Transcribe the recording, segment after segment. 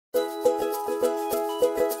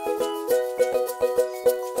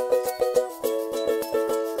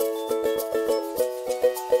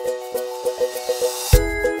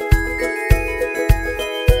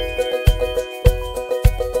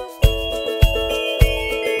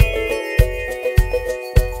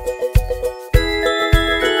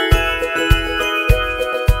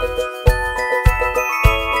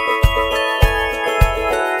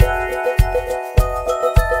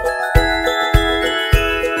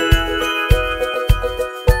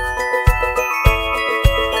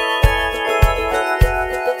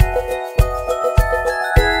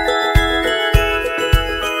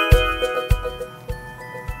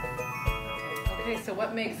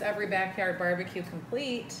barbecue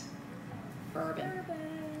complete. Bourbon.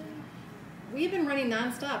 We've been running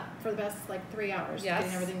nonstop for the past like 3 hours, Yes.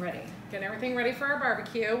 getting everything ready. Getting everything ready for our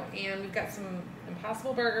barbecue, and we've got some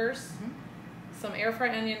Impossible burgers, some air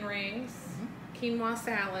fried onion rings, quinoa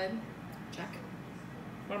salad. Check.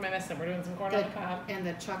 What am I missing? We're doing some corn on the cob. And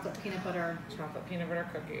the chocolate peanut butter. Chocolate peanut butter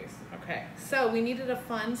cookies. Okay, so we needed a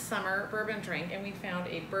fun summer bourbon drink, and we found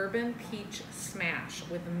a bourbon peach smash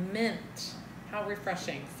with mint. How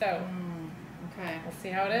refreshing. So, Okay. we'll see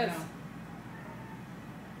how it is.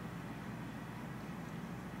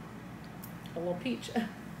 A little peach.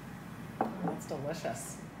 Oh, that's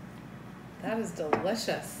delicious. That is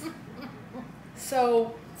delicious.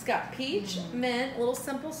 So it's got peach, mint, a little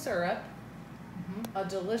simple syrup, a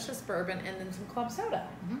delicious bourbon, and then some club soda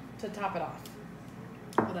to top it off.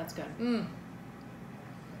 Oh, that's good.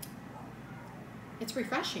 It's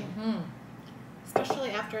refreshing. Especially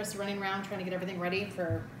after us running around trying to get everything ready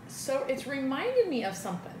for... So it's reminded me of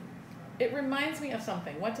something. It reminds me of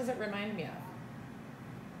something. What does it remind me of?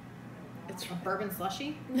 It's a bourbon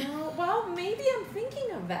slushy? No, well, maybe I'm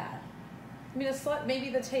thinking of that. I mean, maybe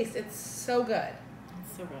the taste. It's so good.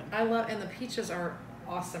 It's so good. I love, and the peaches are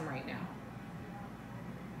awesome right now.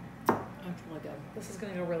 It's really good. This is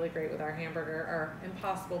going to go really great with our hamburger, our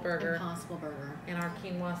Impossible burger. Impossible burger. And our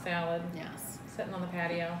quinoa salad. Yes. Sitting on the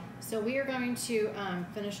patio. So we are going to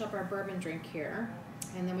finish up our bourbon drink here,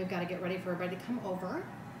 and then we've got to get ready for everybody to come over,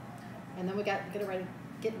 and then we got to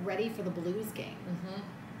get ready for the Blues game.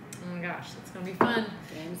 Oh my gosh, it's going to be fun.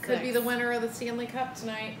 Game Could 6. be the winner of the Stanley Cup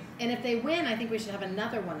tonight. And if they win, I think we should have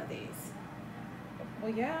another one of these.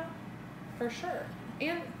 Well, yeah, for sure.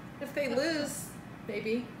 And if they lose,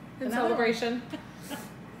 maybe in Another celebration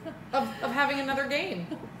of having another game.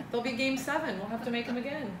 There'll be game 7. We'll have to make them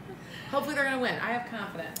again. Hopefully they're going to win. I have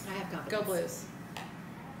confidence. I have confidence. Go Blues.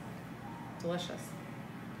 Delicious.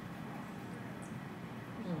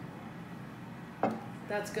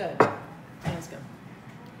 That's good. That was good.